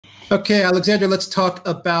Okay, Alexander, let's talk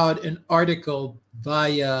about an article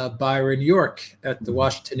via Byron York at the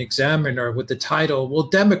Washington Examiner with the title, "Will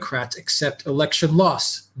Democrats Accept Election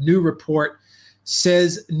Loss?" New report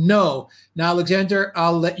says no. Now, Alexander,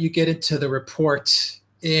 I'll let you get into the report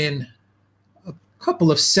in a couple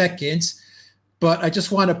of seconds, but I just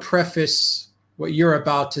want to preface what you're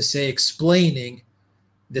about to say, explaining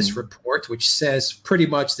this report, which says pretty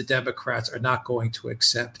much the Democrats are not going to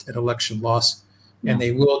accept an election loss, and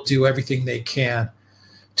they will do everything they can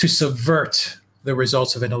to subvert the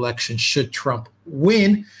results of an election should Trump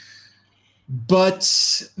win. But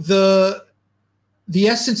the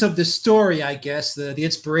essence of the story, I guess, the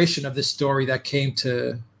inspiration of this story that came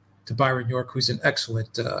to Byron York, who's an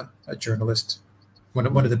excellent journalist, one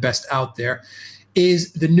of the best out there,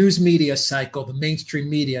 is the news media cycle, the mainstream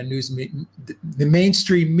media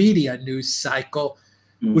news cycle,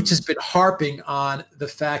 which has been harping on the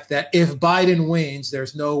fact that if Biden wins,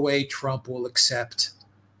 there's no way Trump will accept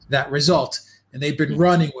that result. And they've been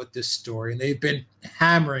running with this story, and they've been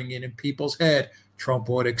hammering it in people's head. Trump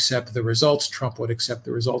would accept the results. Trump would accept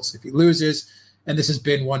the results if he loses. And this has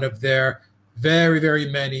been one of their very, very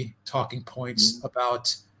many talking points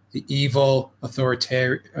about the evil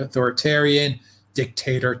authoritarian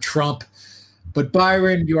dictator Trump. But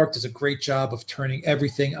Byron York does a great job of turning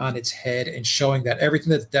everything on its head and showing that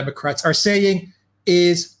everything that the Democrats are saying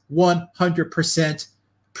is 100%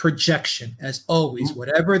 projection. As always,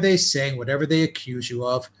 whatever they say, whatever they accuse you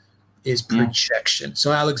of, is projection.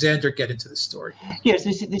 So, Alexander, get into the story. Yes,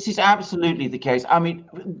 this is absolutely the case. I mean,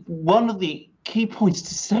 one of the key points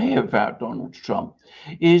to say about Donald Trump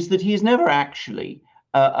is that he has never actually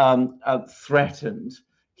threatened.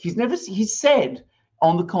 He's said,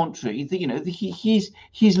 on the contrary, that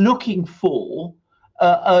he's looking for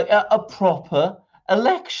a proper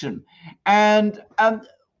election, and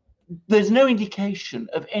there's no indication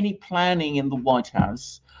of any planning in the White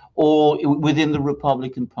House or within the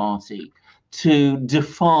Republican Party to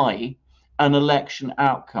defy an election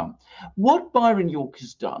outcome. What Byron York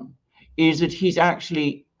has done is that he's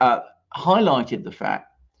actually highlighted the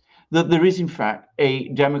fact that there is, in fact, a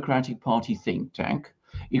Democratic Party think tank.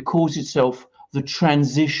 It calls itself the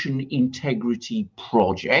Transition Integrity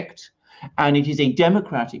Project, and it is a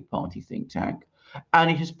Democratic Party think tank, and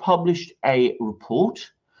it has published a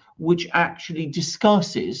report which actually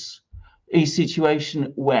discusses a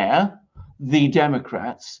situation where the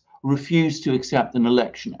Democrats refuse to accept an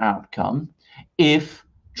election outcome if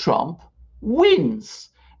Trump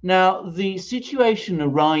wins. Now, the situation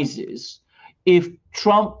arises if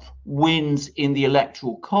Trump wins in the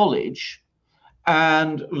Electoral College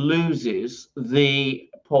and loses the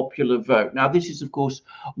popular vote. Now, this is, of course,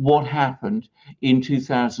 what happened in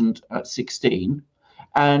 2016,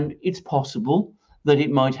 and it's possible that it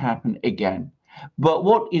might happen again. But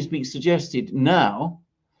what is being suggested now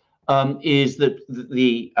is that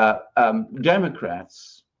the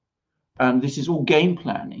Democrats, and this is all game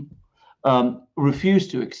planning, refuse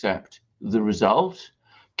to accept the result,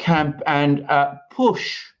 and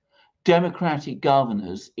push Democratic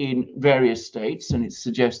governors in various states, and it's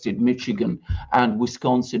suggested Michigan and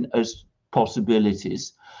Wisconsin as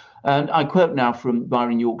possibilities. And I quote now from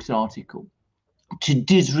Byron York's article: to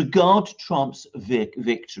disregard Trump's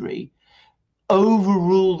victory,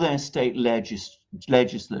 overrule their state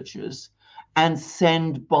legislatures, and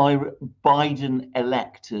send Biden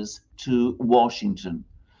electors to Washington.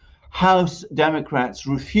 House Democrats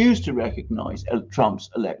refuse to recognize Trump's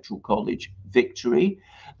Electoral College victory.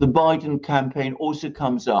 The Biden campaign also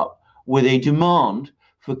comes up with a demand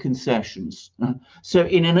for concessions. So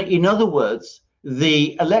in other words,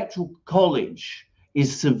 the Electoral College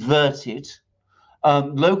is subverted.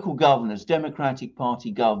 Local governors, Democratic Party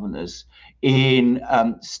governors in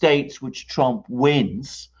states which Trump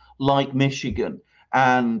wins, like Michigan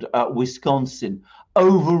and Wisconsin,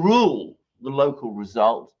 overrule the local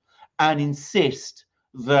result and insist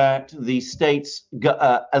that the state's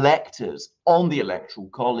electors on the Electoral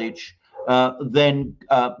College then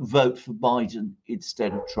vote for Biden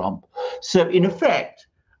instead of Trump. So in effect,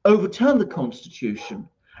 overturn the Constitution.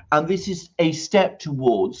 And this is a step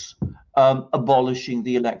towards abolishing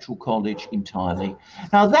the Electoral College entirely.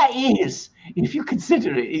 Now, that is, if you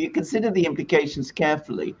consider it, you consider the implications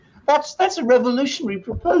carefully, that's a revolutionary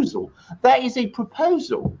proposal. That is a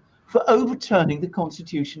proposal for overturning the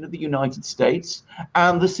Constitution of the United States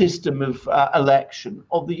and the system of election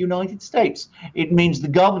of the United States. It means the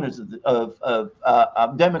governors of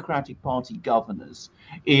Democratic Party governors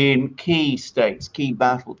in key states, key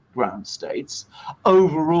battleground states,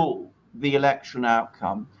 overrule the election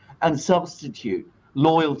outcome and substitute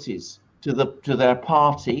loyalties to their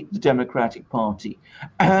party, the Democratic Party,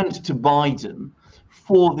 and to Biden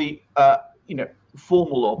for the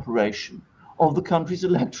formal operation of the country's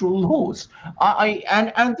electoral laws.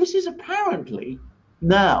 And this is apparently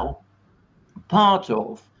now part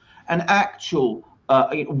of an actual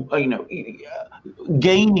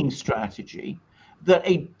gaming strategy that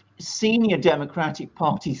a senior Democratic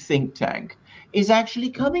Party think tank is actually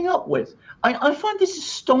coming up with. I find this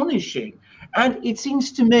astonishing, and it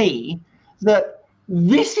seems to me that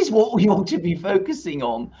this is what we ought to be focusing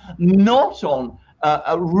on, not on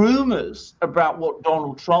rumors about what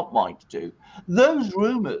Donald Trump might do. Those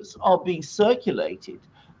rumors are being circulated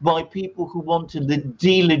by people who want to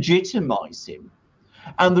delegitimize him.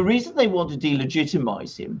 And the reason they want to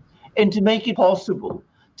delegitimize him and to make it possible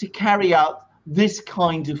to carry out this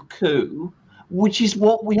kind of coup, which is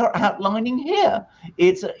what we are outlining here.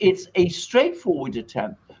 It's a straightforward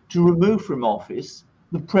attempt to remove from office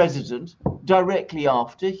the president directly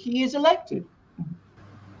after he is elected.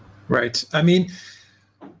 Right. I mean,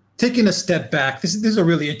 taking a step back, this is a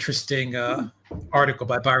really interesting article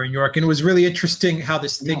by Byron York, and it was really interesting how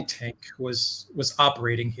this think tank was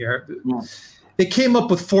operating here. Yeah. They came up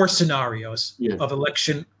with 4 scenarios Yeah. of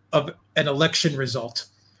an election result.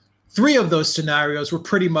 3 of those scenarios were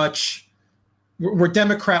pretty much where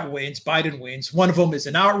Democrat wins, Biden wins. One of them is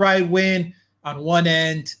an outright win on one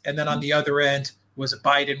end, and then on the other end was a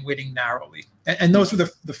Biden winning narrowly. And those were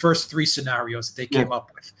the first 3 scenarios that they came up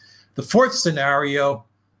with. The 4th scenario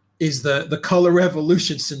is the color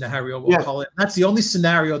revolution scenario, we'll call it. That's the only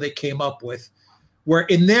scenario they came up with where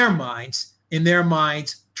in their minds,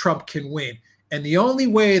 Trump can win. And the only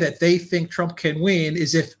way that they think Trump can win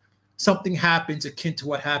is if something happens akin to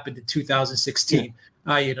what happened in 2016,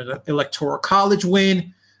 i.e. an electoral college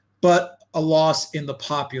win, but a loss in the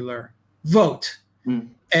popular vote.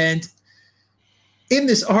 And in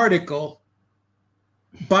this article,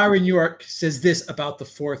 Byron York says this about the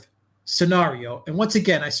 4th scenario. And once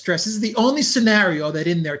again, I stress, this is the only scenario that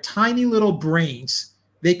in their tiny little brains,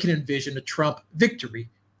 they can envision a Trump victory.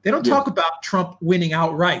 They don't talk about Trump winning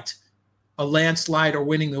outright, a landslide, or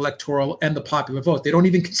winning the electoral and the popular vote. They don't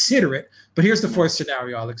even consider it. But here's the 4th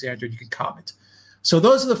scenario, Alexander, you can comment. So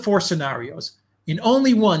those are the 4 scenarios. In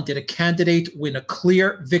only one did a candidate win a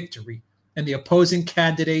clear victory, and the opposing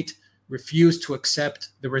candidate refused to accept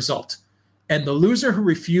the result. And the loser who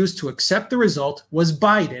refused to accept the result was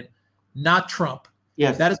Biden, not Trump.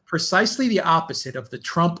 Yes. That is precisely the opposite of the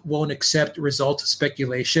Trump won't accept result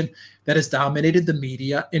speculation that has dominated the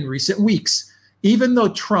media in recent weeks. Even though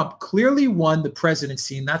Trump clearly won the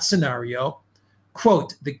presidency in that scenario,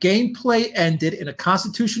 quote, the gameplay ended in a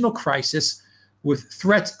constitutional crisis with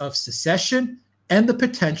threats of secession and the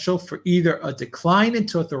potential for either a decline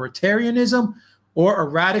into authoritarianism or a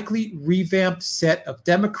radically revamped set of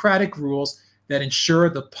democratic rules that ensure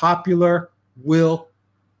the popular will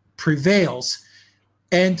prevails.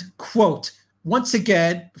 End quote. Once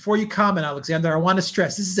again, before you comment, Alexander, I want to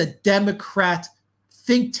stress this is a Democrat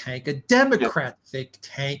think tank, think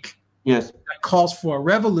tank that calls for a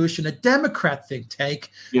revolution, a Democrat think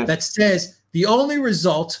tank that says the only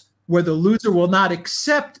result where the loser will not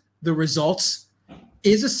accept the results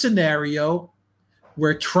is a scenario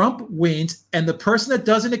where Trump wins and the person that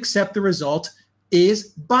doesn't accept the result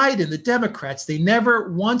is Biden, the Democrats. They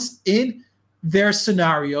never once in their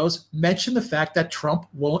scenarios mention the fact that Trump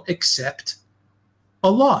won't accept a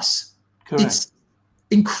loss. Correct. It's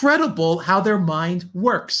incredible how their mind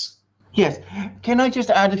works. Yes. Can I just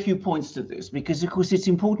add a few points to this? Because, of course, it's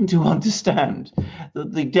important to understand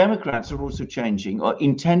that the Democrats are also changing, or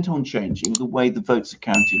intent on changing, the way the votes are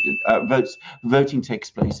counted, voting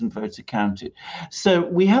takes place and votes are counted. So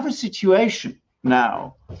we have a situation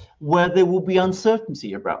now where there will be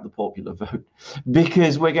uncertainty about the popular vote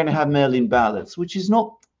because we're going to have mail-in ballots, which is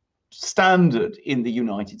not standard in the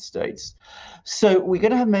United States. So we're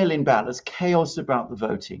going to have mail-in ballots, chaos about the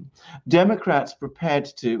voting. Democrats prepared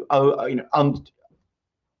to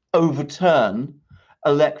overturn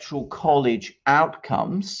electoral college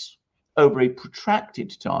outcomes over a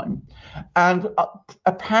protracted time, and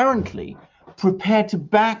apparently prepared to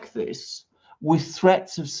back this with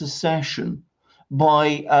threats of secession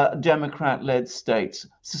by Democrat-led states,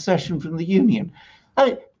 secession from the Union.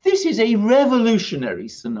 This is a revolutionary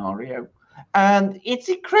scenario, and it's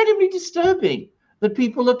incredibly disturbing that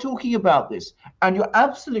people are talking about this. And you're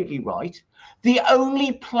absolutely right. The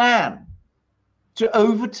only plan to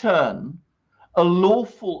overturn a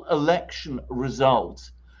lawful election result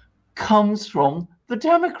comes from the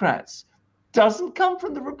Democrats, doesn't come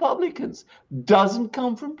from the Republicans, doesn't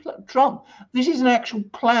come from Trump. This is an actual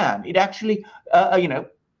plan. It actually, a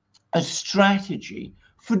strategy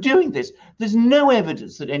for doing this. There's no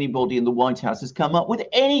evidence that anybody in the White House has come up with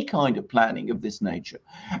any kind of planning of this nature.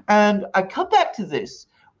 And I come back to this.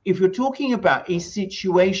 If you're talking about a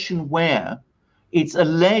situation where it's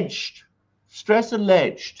alleged, stress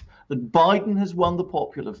alleged, that Biden has won the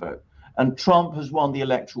popular vote and Trump has won the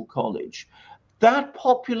Electoral College, that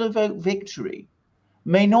popular vote victory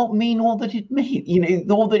may not mean all that it means,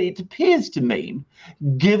 all that it appears to mean,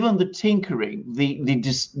 given the tinkering, the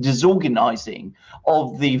disorganizing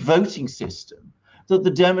of the voting system that the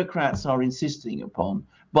Democrats are insisting upon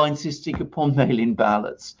by insisting upon mail-in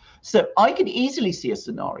ballots. So I could easily see a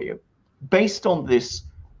scenario based on this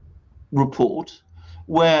report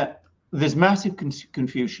where there's massive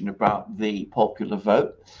confusion about the popular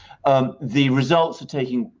vote. The results are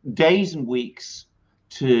taking days and weeks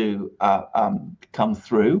to come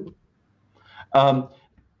through.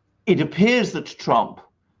 It appears that Trump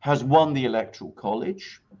has won the Electoral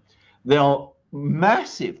College. There are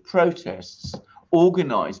massive protests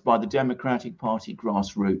organized by the Democratic Party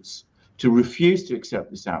grassroots to refuse to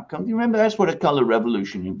accept this outcome. You remember, that's what a color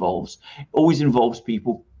revolution involves. It always involves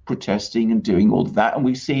people protesting and doing all of that. And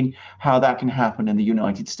we've seen how that can happen in the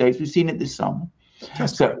United States. We've seen it this summer.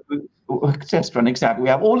 Test run, exactly. We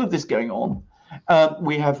have all of this going on.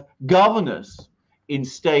 We have governors in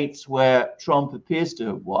states where Trump appears to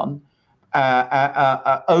have won,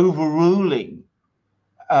 overruling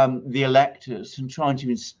the electors and trying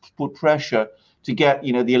to put pressure to get,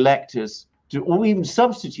 the electors to, or even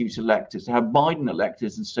substitute electors, to have Biden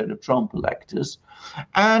electors instead of Trump electors.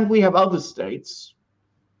 And we have other states,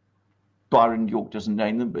 Byron York doesn't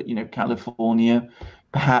name them, but, California,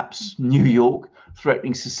 perhaps New York,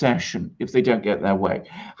 threatening secession if they don't get their way.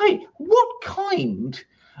 Hey, what kind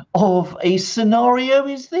of a scenario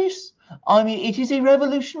is this? I mean, it is a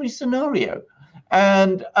revolutionary scenario.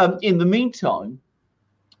 And in the meantime,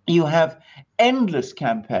 you have endless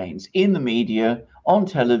campaigns in the media, on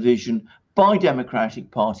television, by Democratic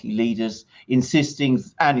Party leaders insisting,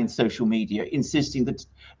 and in social media, insisting that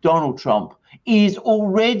Donald Trump is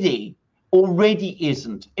already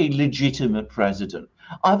isn't a legitimate president.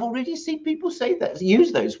 I've already seen people say that,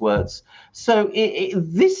 use those words. So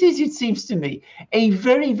this is, it seems to me, a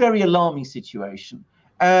very, very alarming situation.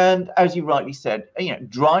 And as you rightly said,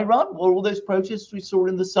 dry run, were all those protests we saw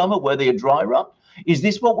in the summer, were they a dry run? Is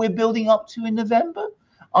this what we're building up to in November?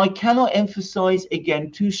 I cannot emphasize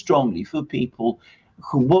again too strongly for people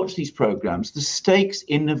who watch these programs, the stakes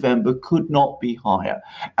in November could not be higher.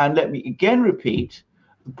 And let me again repeat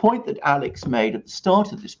the point that Alex made at the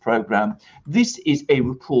start of this program. This is a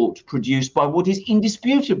report produced by what is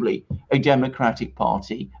indisputably a Democratic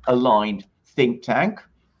Party aligned think tank.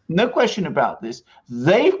 No question about this.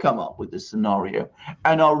 They've come up with this scenario,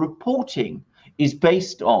 and our reporting is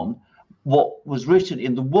based on what was written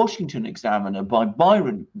in the Washington Examiner by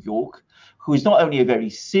Byron York, who is not only a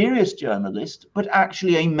very serious journalist, but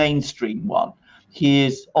actually a mainstream one. He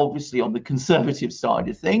is obviously on the conservative side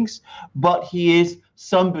of things, but he is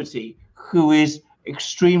somebody who is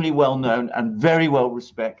extremely well known and very well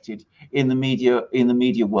respected in the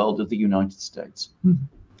media world of the United States.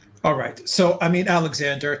 All right. So,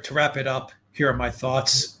 Alexander, to wrap it up, here are my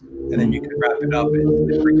thoughts, and then you can wrap it up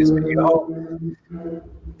and bring this video home.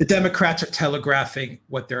 The Democrats are telegraphing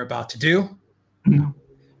what they're about to do.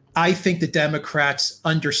 I think the Democrats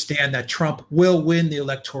understand that Trump will win the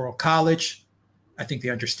Electoral College. I think they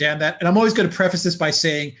understand that. And I'm always going to preface this by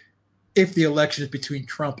saying, if the election is between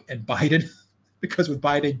Trump and Biden, because with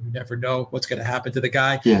Biden, you never know what's going to happen to the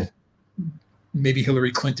guy. Yeah. Maybe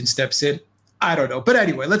Hillary Clinton steps in. I don't know. But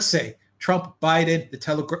anyway, let's say Trump, Biden,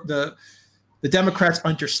 the Democrats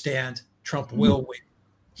understand Trump will win.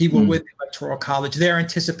 He will win the Electoral College. They're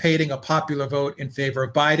anticipating a popular vote in favor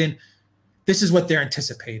of Biden. This is what they're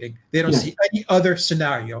anticipating. They don't see any other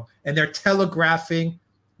scenario, and they're telegraphing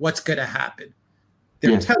what's going to happen.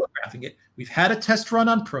 They're telegraphing it. We've had a test run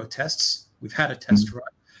on protests. We've had a test run.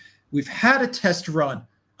 We've had a test run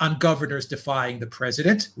on governors defying the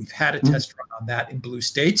president. We've had a test run on that in blue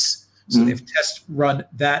states. So they've test run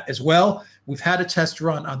that as well. We've had a test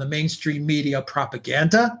run on the mainstream media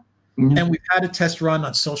propaganda. And we've had a test run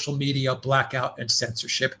on social media blackout and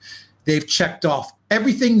censorship. They've checked off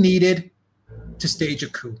everything needed to stage a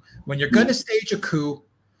coup. When you're going to stage a coup,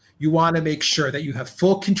 you want to make sure that you have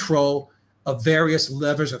full control of various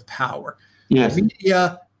levers of power. Yes. The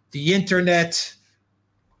media, the internet,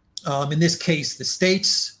 in this case, the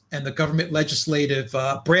states and the government legislative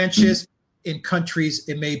branches. In countries,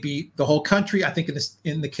 it may be the whole country. I think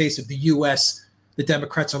in the case of the U.S., the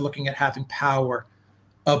Democrats are looking at having power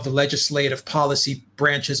of the legislative policy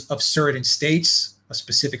branches of certain states,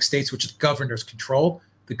 specific states, which the governors control.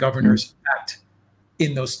 The governors act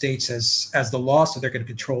in those states as the law, so they're going to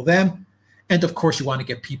control them. And of course, you want to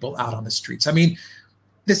get people out on the streets. I mean,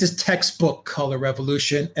 this is textbook color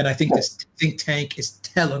revolution, and I think this think tank is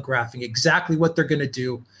telegraphing exactly what they're going to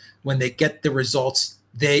do when they get the results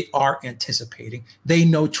they are anticipating. They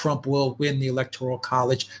know Trump will win the Electoral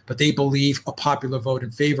College, but they believe a popular vote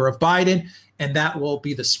in favor of Biden, and that will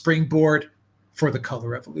be the springboard for the color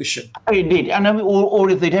revolution. Indeed, and I mean, or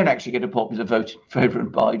if they don't actually get a popular vote in favor of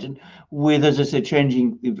Biden, with, as I said,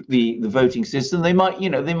 changing the voting system, they might,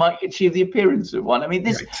 they might achieve the appearance of one. I mean,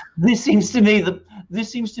 this seems to me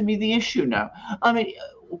the issue now. I mean,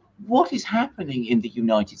 what is happening in the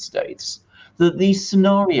United States that these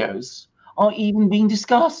scenarios are even being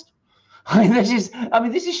discussed? I mean,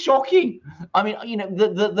 this is shocking. I mean,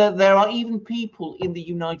 there are even people in the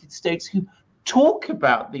United States who talk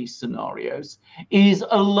about these scenarios is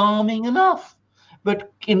alarming enough.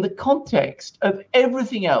 But in the context of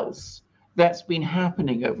everything else that's been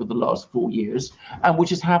happening over the last 4 years, and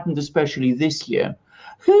which has happened especially this year,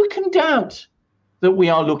 who can doubt that we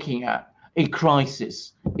are looking at a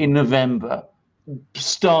crisis in November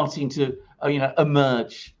starting to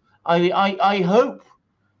emerge? I hope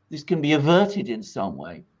this can be averted in some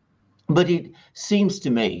way, but it seems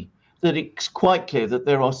to me that it's quite clear that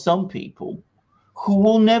there are some people who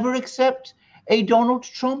will never accept a Donald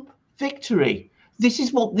Trump victory. This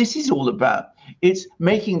is what this is all about. It's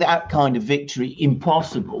making that kind of victory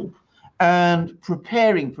impossible and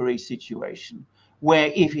preparing for a situation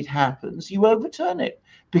where, if it happens, you overturn it.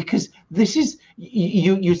 Because this is,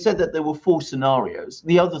 you said that there were 4 scenarios.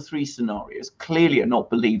 The other 3 scenarios clearly are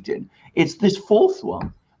not believed in. It's this 4th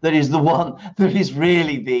one that is the one that is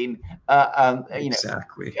really being looked into.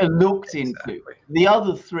 Exactly. The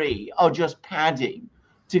other 3 are just padding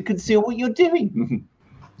to conceal what you're doing.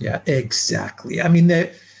 Yeah, exactly. I mean,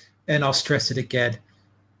 and I'll stress it again,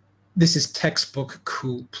 this is textbook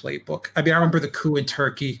coup playbook. I mean, I remember the coup in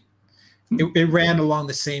Turkey. It ran along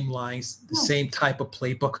the same lines, the same type of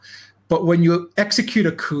playbook. But when you execute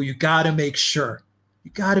a coup, you got to make sure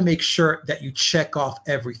that you check off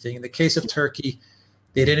everything. In the case of Turkey,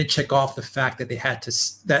 they didn't check off the fact that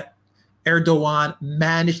that Erdogan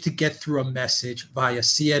managed to get through a message via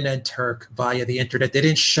CNN Turk, via the internet. They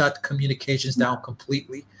didn't shut communications down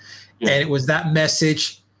completely. Yeah. And it was that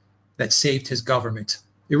message that saved his government.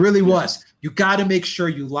 It really was. You got to make sure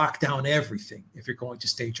you lock down everything if you're going to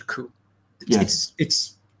stage a coup.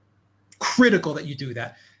 It's critical that you do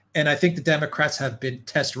that. And I think the Democrats have been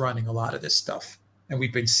test running a lot of this stuff. And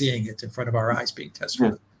we've been seeing it in front of our eyes being test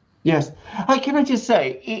run. Yes. Can I just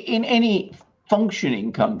say, in any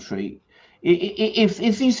functioning country, if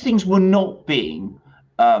these things were not being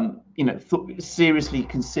seriously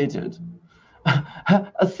considered,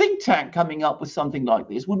 a think tank coming up with something like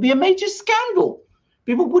this would be a major scandal.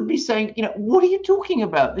 People would be saying, what are you talking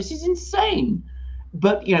about? This is insane.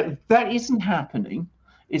 But, that isn't happening.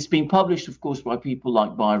 It's been published, of course, by people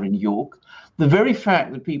like Byron York. The very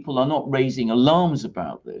fact that people are not raising alarms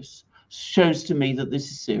about this shows to me that this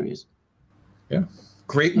is serious. Yeah.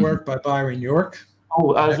 Great work by Byron York.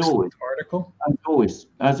 Oh, as always. Article.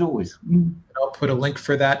 As always. I'll put a link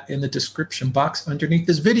for that in the description box underneath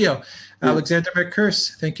this video. Alexander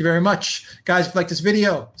McCurse, thank you very much. Guys, if you like this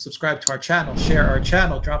video, subscribe to our channel, share our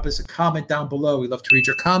channel, drop us a comment down below. We love to read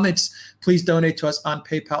your comments. Please donate to us on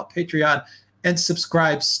PayPal, Patreon, and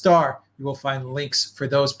subscribe star. You will find links for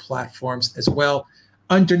those platforms as well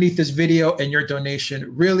underneath this video, and your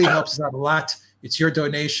donation really helps us out a lot. It's your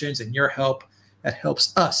donations and your help that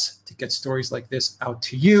helps us to get stories like this out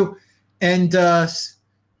to you. And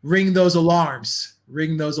ring those alarms,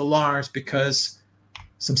 because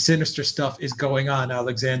some sinister stuff is going on,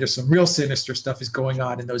 Alexander. Some real sinister stuff is going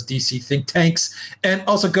on in those DC think tanks. And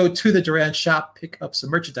also go to the Duran shop, pick up some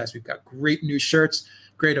merchandise. We've got great new shirts,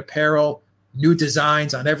 great apparel, new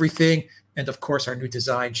designs on everything. And of course, our new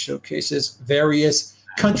design showcases various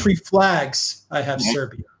country flags. I have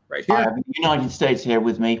Serbia right here. I have the United States here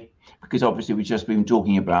with me, because obviously we've just been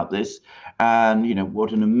talking about this, and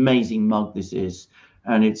what an amazing mug this is.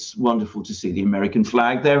 And it's wonderful to see the American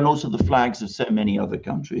flag there, and also the flags of so many other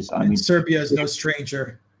countries. I mean, Serbia is no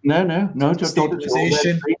stranger. No,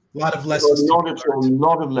 stabilization. A lot of lessons. A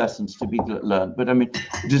lot of lessons to be learned. But I mean,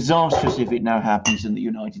 disastrous if it now happens in the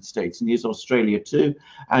United States, and here's Australia too.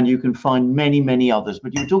 And you can find many, many others.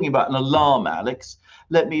 But you were talking about an alarm, Alex.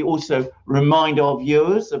 Let me also remind our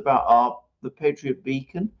viewers about the Patriot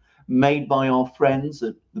Beacon, made by our friends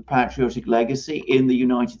at the Patriotic Legacy in the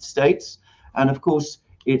United States. And of course,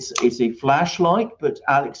 it's a flashlight, but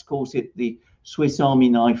Alex calls it the Swiss Army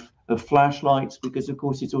knife of flashlights, because of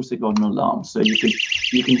course it's also got an alarm. So you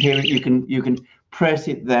can hear it, you can press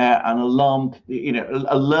it there and alarm,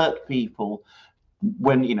 alert people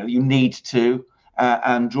when you need to,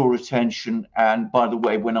 and draw attention. And by the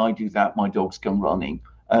way, when I do that, my dogs come running,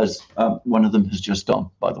 as one of them has just done,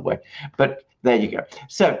 by the way. But there you go.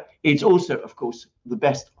 So it's also, of course, the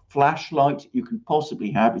best flashlight you can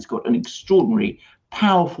possibly have. It's got an extraordinary,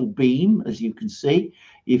 powerful beam, as you can see.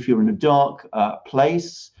 If you're in a dark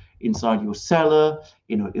place, inside your cellar,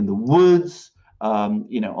 in the woods, on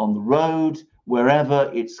the road,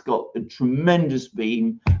 wherever, it's got a tremendous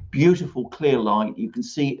beam, beautiful clear light. You can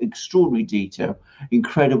see extraordinary detail,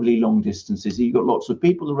 incredibly long distances. You've got lots of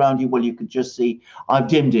people around you. Well, you can just see, I've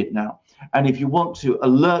dimmed it now. And if you want to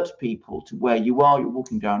alert people to where you are, you're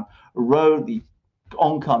walking down a road, the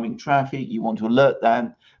oncoming traffic, you want to alert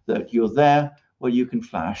them that you're there, well, you can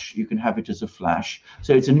flash. You can have it as a flash.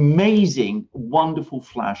 So it's an amazing, wonderful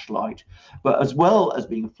flashlight. But as well as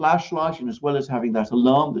being a flashlight, and as well as having that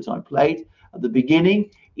alarm that I played at the beginning,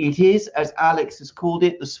 it is, as Alex has called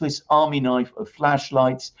it, the Swiss Army knife of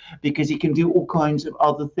flashlights, because it can do all kinds of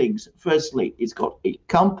other things. Firstly, it's got a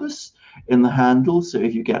compass in the handle, so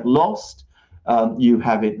if you get lost, you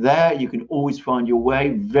have it there. You can always find your way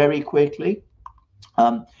very quickly.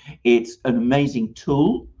 It's an amazing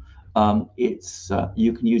tool.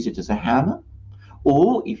 You can use it as a hammer,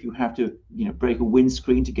 or if you have to, break a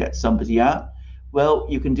windscreen to get somebody out, well,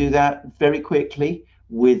 you can do that very quickly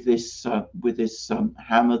with this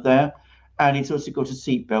hammer there. And it's also got a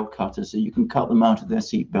seatbelt cutter, so you can cut them out of their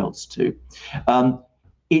seatbelts too.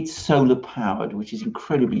 It's solar powered, which is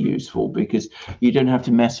incredibly useful because you don't have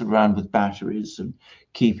to mess around with batteries and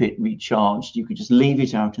keep it recharged. You can just leave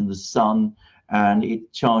it out in the sun and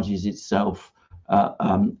it charges itself.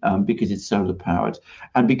 Because it's solar powered,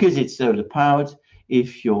 and because it's solar powered,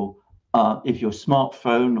 if your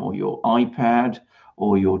smartphone or your iPad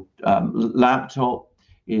or your laptop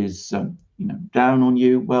is down on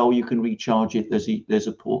you, well, you can recharge it. There's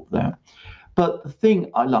a port there. But the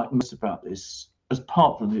thing I like most about this,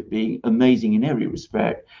 apart from it being amazing in every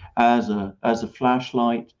respect, as a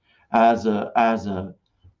flashlight, as a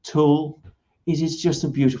tool, is it's just a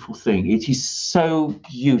beautiful thing. It is so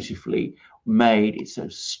beautifully made. It's so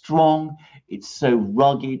strong. It's so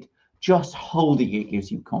rugged. Just holding it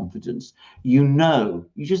gives you confidence. You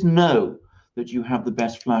just know that you have the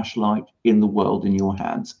best flashlight in the world in your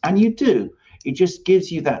hands, and you do. It just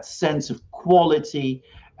gives you that sense of quality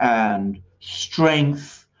and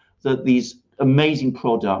strength that these amazing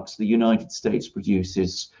products the United States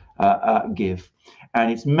produces give.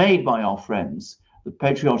 And it's made by our friends, the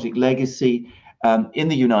Patriotic Legacy, in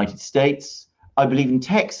the United States. I believe in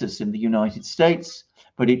Texas in the United States,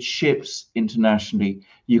 but it ships internationally.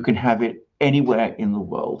 You can have it anywhere in the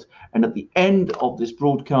world. And at the end of this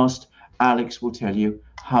broadcast, Alex will tell you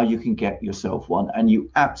how you can get yourself one. And you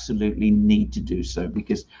absolutely need to do so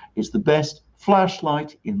because it's the best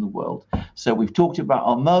flashlight in the world. So we've talked about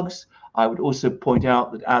our mugs. I would also point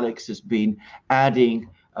out that Alex has been adding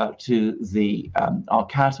to our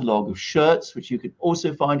catalogue of shirts, which you can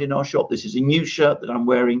also find in our shop. This is a new shirt that I'm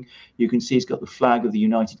wearing. You can see it's got the flag of the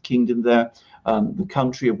United Kingdom there, the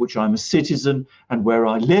country of which I'm a citizen and where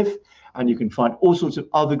I live. And you can find all sorts of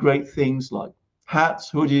other great things like hats,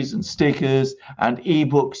 hoodies, and stickers, and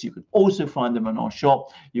ebooks. You can also find them in our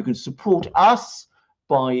shop. You can support us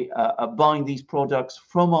by buying these products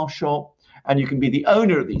from our shop, and you can be the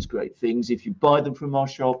owner of these great things if you buy them from our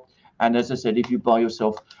shop. And as I said, if you buy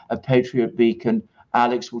yourself a Patriot Beacon,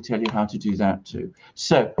 Alex will tell you how to do that too.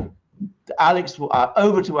 So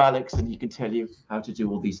over to Alex, and he can tell you how to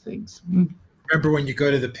do all these things. Remember, when you go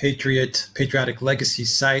to the Patriotic Legacy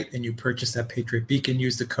site and you purchase that Patriot Beacon,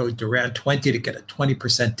 use the code Duran20 to get a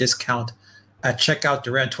 20% discount at checkout.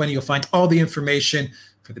 Duran20, you'll find all the information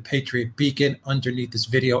for the Patriot Beacon underneath this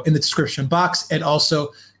video in the description box. And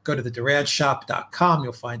also go to the duranshop.com.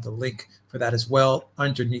 You'll find the link for that as well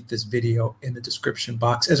underneath this video in the description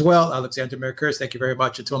box as well. Alexander Mercurs, thank you very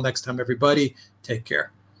much. Until next time, everybody, take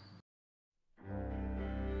care.